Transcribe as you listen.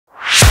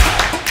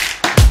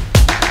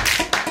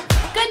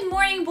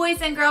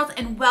boys and girls,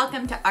 and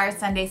welcome to our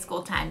Sunday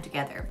school time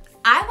together.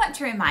 I want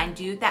to remind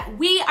you that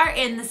we are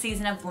in the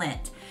season of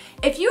Lent.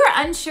 If you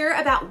are unsure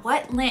about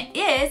what Lent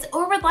is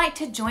or would like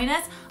to join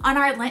us on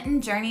our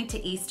Lenten journey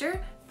to Easter,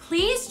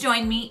 please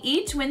join me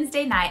each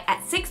Wednesday night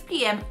at 6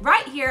 p.m.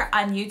 right here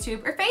on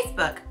YouTube or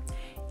Facebook.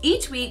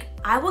 Each week,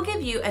 I will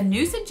give you a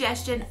new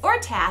suggestion or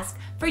task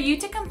for you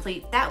to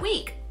complete that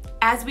week.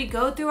 As we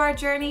go through our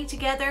journey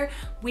together,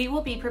 we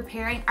will be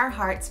preparing our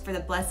hearts for the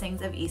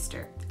blessings of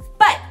Easter.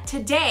 But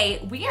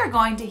today, we are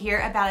going to hear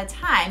about a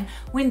time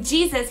when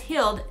Jesus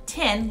healed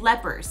 10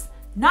 lepers.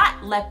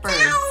 Not lepers.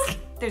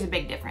 There's a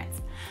big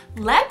difference.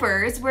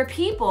 Lepers were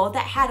people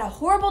that had a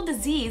horrible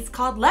disease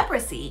called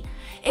leprosy.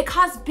 It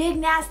caused big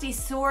nasty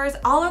sores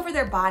all over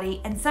their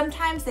body, and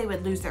sometimes they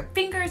would lose their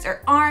fingers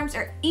or arms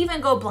or even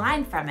go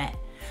blind from it.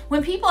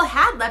 When people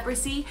had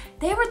leprosy,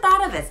 they were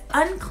thought of as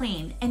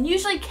unclean and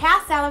usually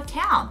cast out of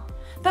town.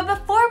 But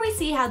before we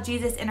see how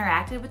Jesus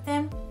interacted with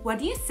them, what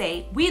do you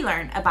say we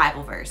learn a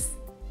Bible verse?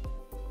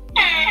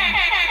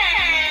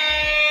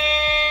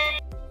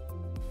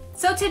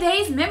 So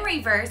today's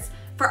memory verse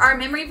for our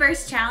memory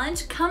verse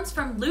challenge comes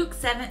from Luke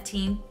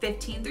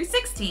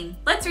 17:15-16.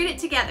 Let's read it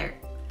together.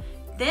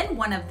 Then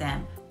one of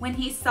them, when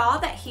he saw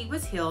that he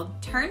was healed,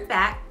 turned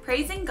back,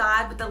 praising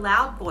God with a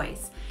loud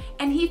voice,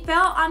 and he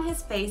fell on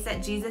his face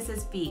at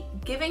Jesus' feet,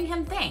 giving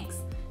him thanks.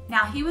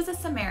 Now he was a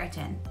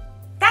Samaritan.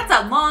 That's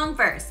a long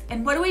verse.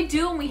 And what do we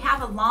do when we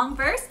have a long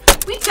verse?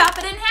 We chop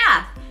it in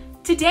half.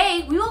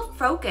 Today, we will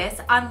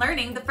focus on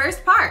learning the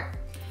first part.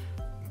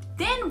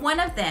 Then one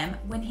of them,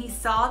 when he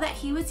saw that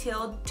he was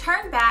healed,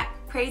 turned back,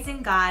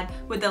 praising God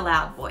with a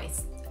loud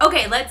voice.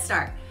 Okay, let's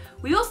start.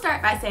 We will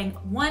start by saying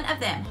one of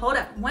them. Hold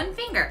up one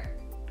finger.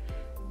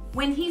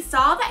 When he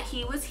saw that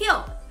he was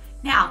healed.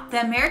 Now,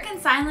 the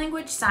American Sign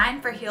Language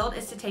sign for healed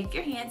is to take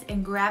your hands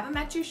and grab them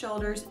at your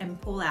shoulders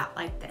and pull out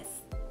like this.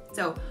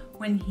 So,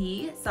 when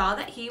he saw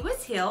that he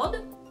was healed,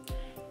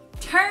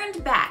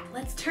 turned back.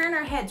 Let's turn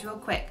our heads real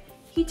quick.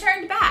 He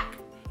turned back.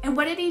 And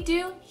what did he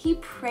do? He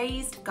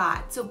praised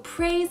God. So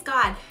praise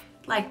God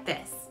like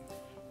this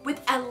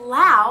with a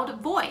loud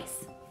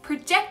voice.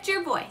 Project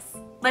your voice.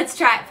 Let's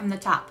try it from the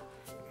top.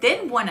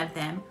 Then one of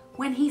them,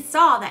 when he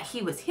saw that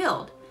he was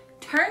healed,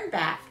 turned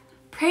back,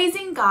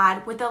 praising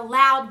God with a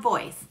loud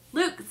voice.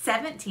 Luke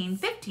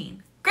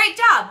 17:15. Great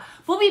job!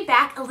 We'll be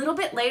back a little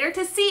bit later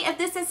to see if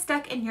this is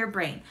stuck in your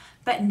brain.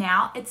 But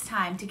now it's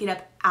time to get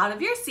up out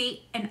of your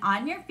seat and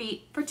on your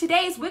feet for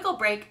today's wiggle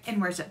break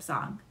and worship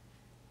song.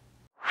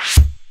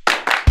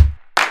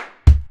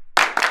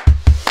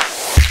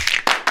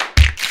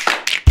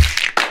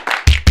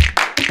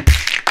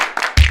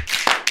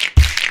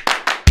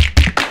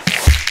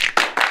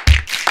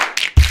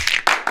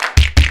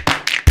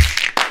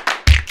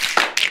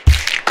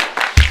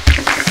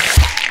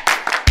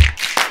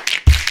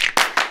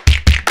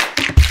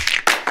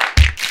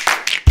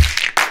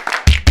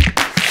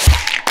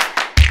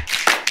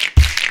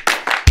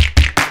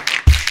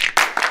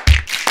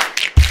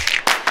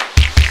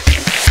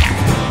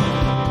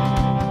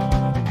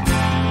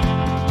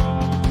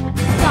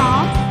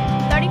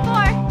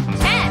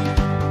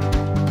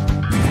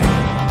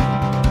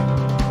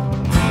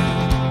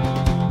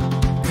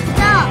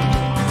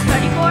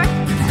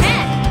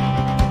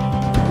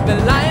 The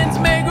lions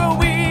may grow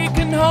weak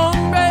and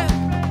hungry.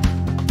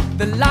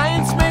 The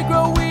lions may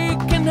grow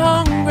weak and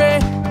hungry.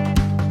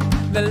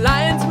 The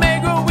lions may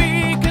grow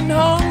weak and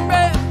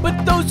hungry,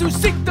 but those who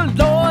seek the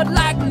Lord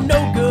lack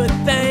no good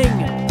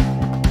thing.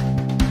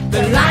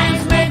 The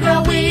lions may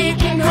grow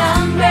weak and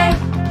hungry.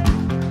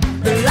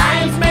 The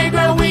lions may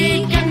grow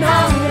weak and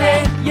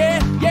hungry.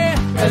 Yeah, yeah.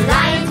 The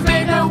lions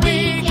may grow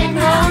weak and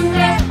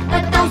hungry,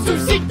 but those who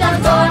seek the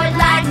Lord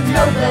lack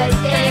no good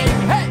thing.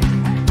 Hey.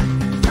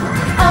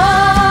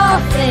 All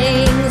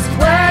things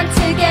work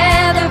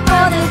together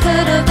for the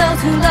good of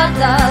those who love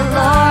the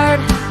Lord.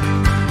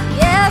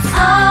 Yes,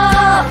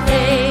 all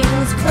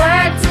things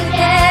work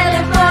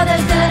together for the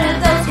good of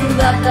those who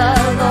love the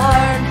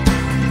Lord.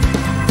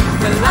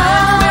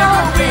 All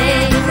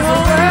things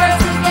work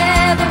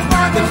together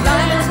for the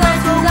good of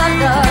those who love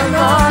the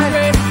Lord.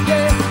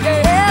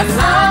 Yes,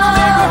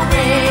 all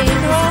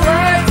things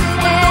work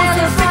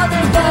together for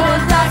the good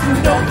of those who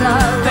love the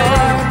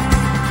Lord.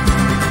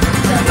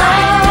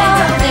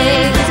 All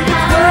things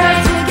work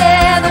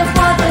together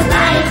for the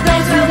good of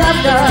those who love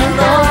the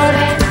Lord.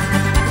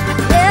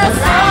 Yes,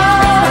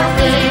 all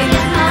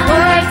things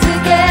work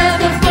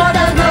together for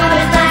the good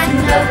of those who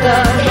love the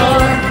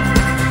Lord.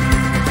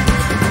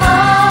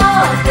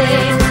 All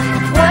things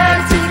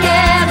work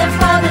together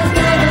for the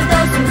good of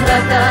those who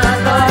love the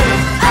Lord.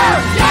 Oh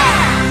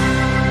yeah!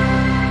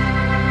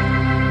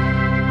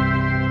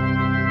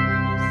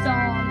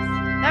 Psalms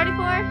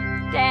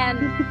 34:10.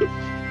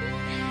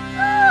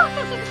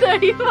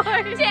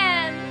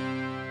 34:10.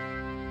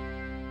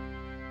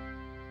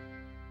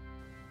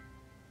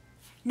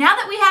 Now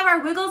that we have our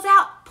wiggles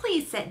out,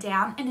 please sit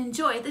down and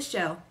enjoy the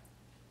show.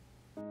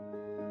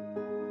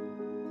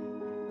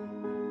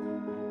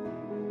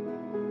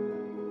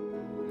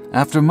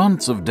 After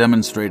months of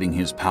demonstrating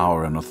his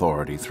power and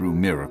authority through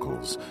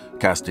miracles,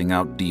 casting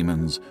out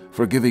demons,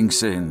 forgiving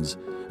sins,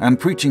 and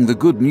preaching the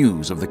good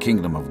news of the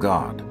kingdom of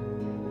God,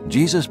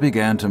 Jesus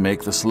began to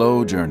make the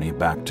slow journey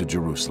back to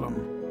Jerusalem.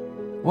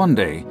 One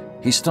day,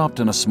 he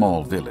stopped in a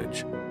small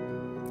village.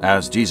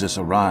 As Jesus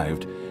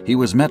arrived, he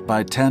was met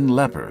by 10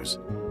 lepers.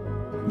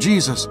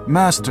 "Jesus,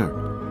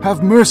 Master,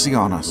 have mercy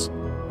on us!"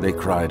 they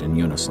cried in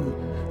unison,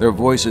 their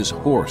voices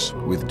hoarse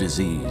with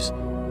disease.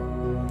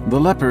 The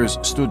lepers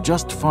stood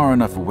just far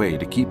enough away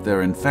to keep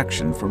their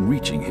infection from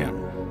reaching him,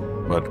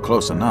 but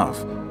close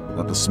enough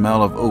that the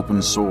smell of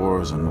open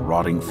sores and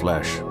rotting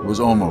flesh was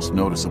almost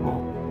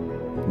noticeable.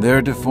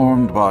 Their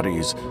deformed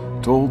bodies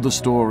told the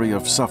story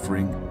of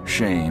suffering,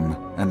 shame,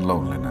 and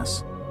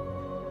loneliness.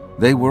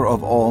 They were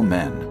of all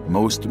men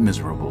most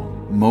miserable,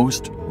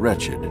 most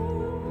wretched.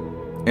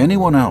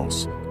 Anyone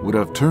else would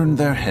have turned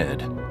their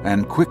head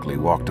and quickly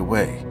walked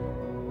away,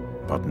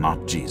 but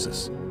not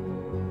Jesus.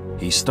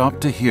 He stopped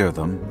to hear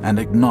them and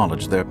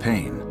acknowledge their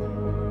pain.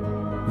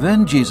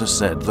 Then Jesus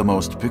said the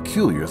most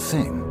peculiar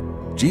thing.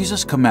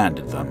 Jesus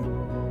commanded them,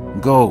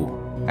 "Go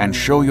and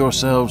show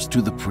yourselves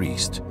to the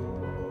priest."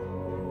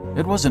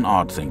 It was an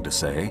odd thing to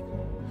say,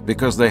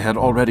 because they had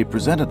already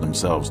presented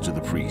themselves to the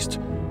priest,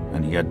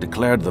 and he had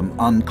declared them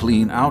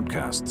unclean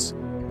outcasts.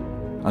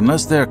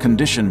 Unless their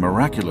condition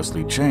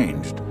miraculously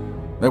changed,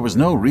 there was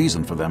no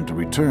reason for them to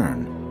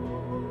return.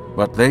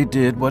 But they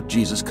did what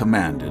Jesus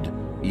commanded,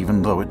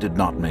 even though it did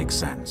not make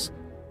sense.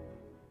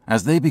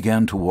 As they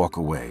began to walk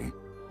away,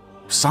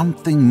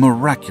 something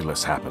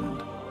miraculous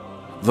happened.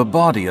 The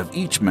body of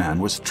each man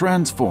was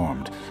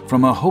transformed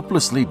from a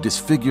hopelessly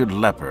disfigured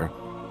leper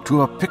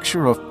to a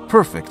picture of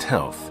perfect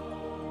health.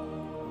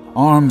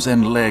 Arms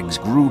and legs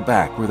grew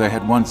back where they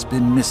had once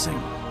been missing.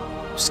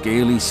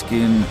 Scaly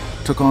skin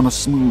took on a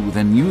smooth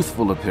and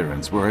youthful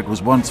appearance where it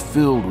was once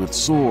filled with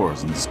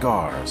sores and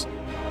scars.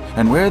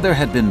 And where there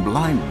had been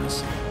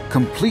blindness,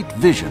 complete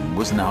vision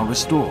was now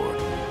restored.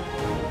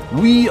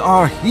 "We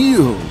are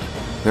healed!"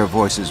 Their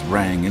voices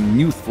rang in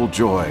youthful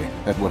joy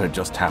at what had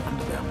just happened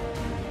to them.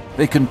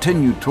 They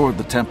continued toward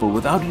the temple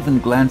without even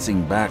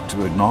glancing back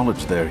to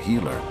acknowledge their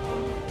healer,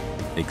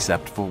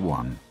 except for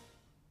one.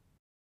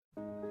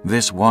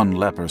 This one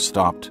leper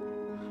stopped,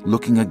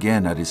 looking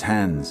again at his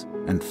hands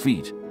and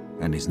feet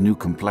and his new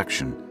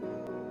complexion.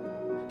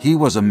 He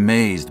was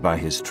amazed by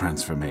his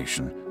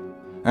transformation,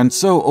 and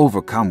so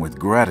overcome with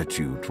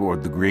gratitude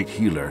toward the great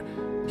healer,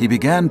 he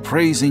began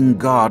praising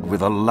God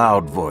with a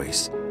loud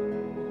voice.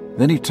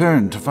 Then he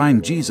turned to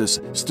find Jesus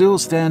still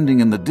standing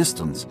in the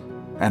distance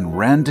and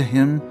ran to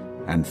him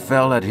and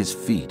fell at his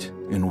feet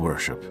in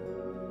worship.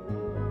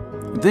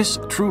 This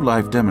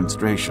true-life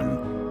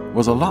demonstration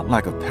was a lot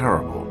like a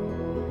parable,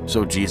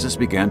 so Jesus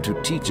began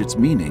to teach its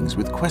meanings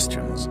with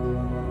questions.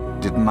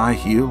 "Didn't I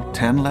heal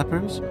 10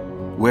 lepers?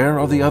 Where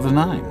are the other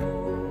 9?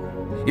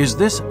 Is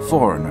this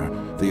foreigner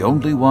the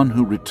only one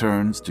who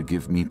returns to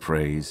give me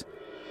praise?"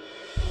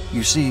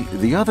 You see,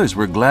 the others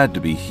were glad to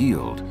be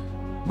healed,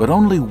 but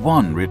only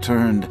one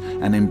returned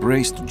and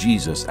embraced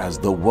Jesus as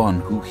the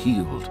one who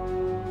healed.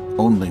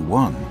 Only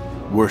one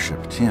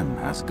worshipped him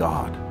as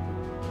God.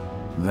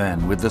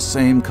 Then, with the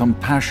same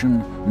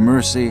compassion,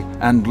 mercy,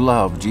 and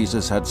love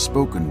Jesus had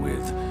spoken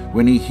with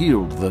when he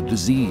healed the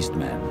diseased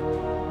men,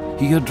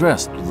 he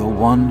addressed the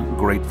one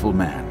grateful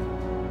man,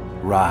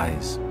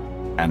 "Rise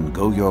and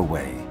go your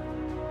way.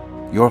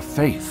 Your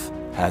faith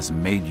has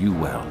made you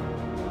well."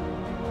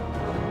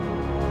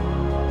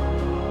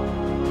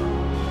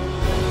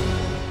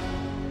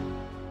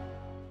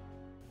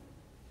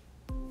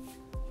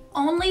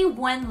 Only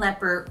one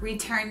leper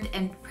returned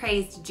and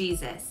praised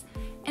Jesus.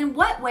 In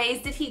what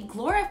ways did he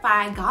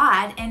glorify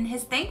God in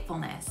his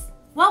thankfulness?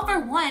 Well, for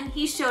one,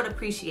 he showed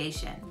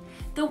appreciation.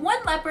 The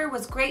one leper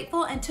was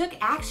grateful and took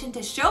action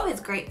to show his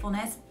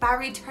gratefulness by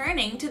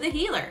returning to the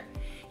healer.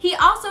 He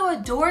also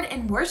adored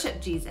and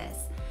worshiped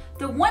Jesus.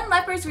 The one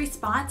leper's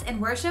response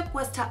in worship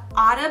was to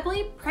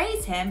audibly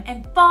praise him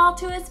and fall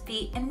to his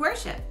feet in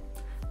worship.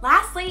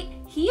 Lastly,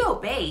 he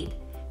obeyed.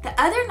 The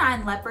other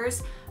 9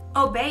 lepers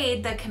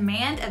obeyed the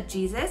command of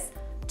Jesus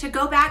to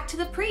go back to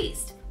the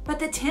priest. But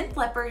the 10th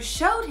leper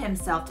showed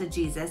himself to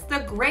Jesus,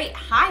 the great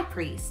high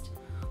priest,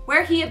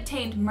 where he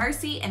obtained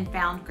mercy and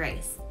found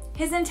grace.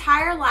 His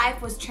entire life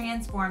was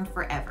transformed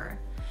forever.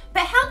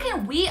 But how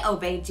can we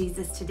obey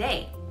Jesus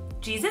today?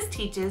 Jesus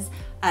teaches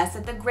us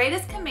that the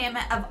greatest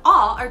commandment of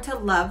all are to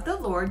love the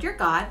Lord your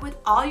God with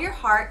all your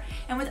heart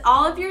and with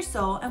all of your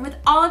soul and with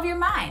all of your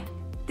mind.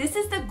 This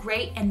is the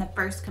great and the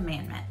first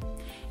commandment.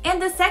 And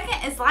the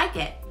second is like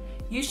it.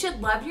 You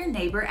should love your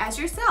neighbor as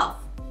yourself.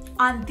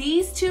 On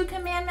these 2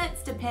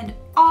 commandments depend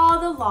all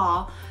the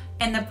law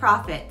and the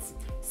prophets.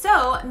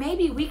 So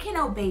maybe we can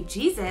obey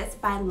Jesus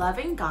by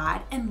loving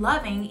God and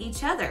loving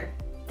each other.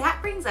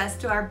 That brings us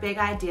to our big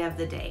idea of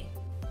the day.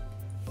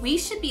 We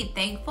should be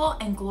thankful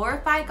and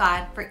glorify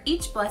God for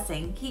each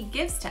blessing he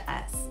gives to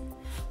us.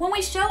 When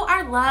we show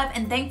our love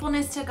and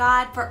thankfulness to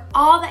God for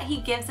all that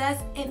he gives us,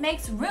 it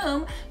makes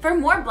room for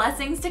more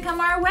blessings to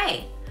come our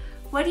way.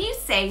 What do you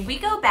say we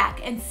go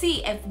back and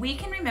see if we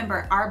can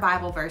remember our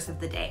Bible verse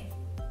of the day?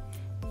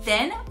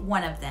 Then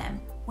one of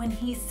them, when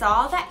he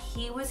saw that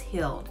he was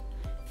healed,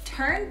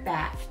 turned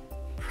back,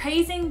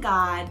 praising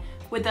God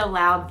with a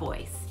loud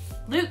voice.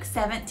 Luke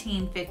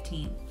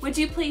 17:15. Would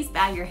you please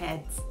bow your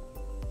heads?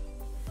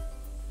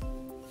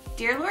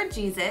 Dear Lord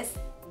Jesus,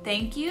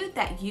 thank you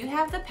that you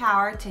have the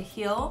power to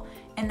heal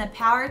and the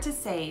power to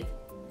save.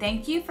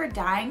 Thank you for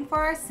dying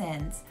for our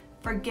sins,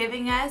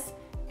 forgiving us,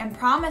 and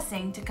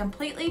promising to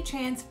completely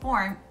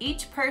transform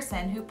each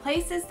person who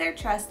places their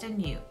trust in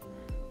you.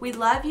 We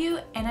love you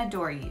and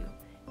adore you.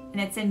 And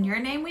it's in your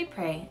name we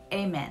pray.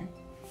 Amen.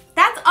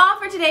 That's all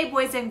for today,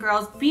 boys and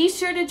girls. Be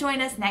sure to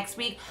join us next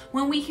week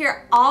when we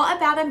hear all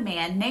about a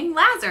man named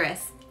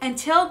Lazarus.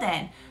 Until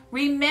then,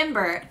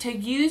 remember to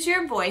use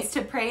your voice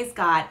to praise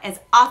God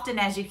as often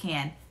as you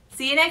can.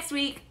 See you next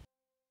week.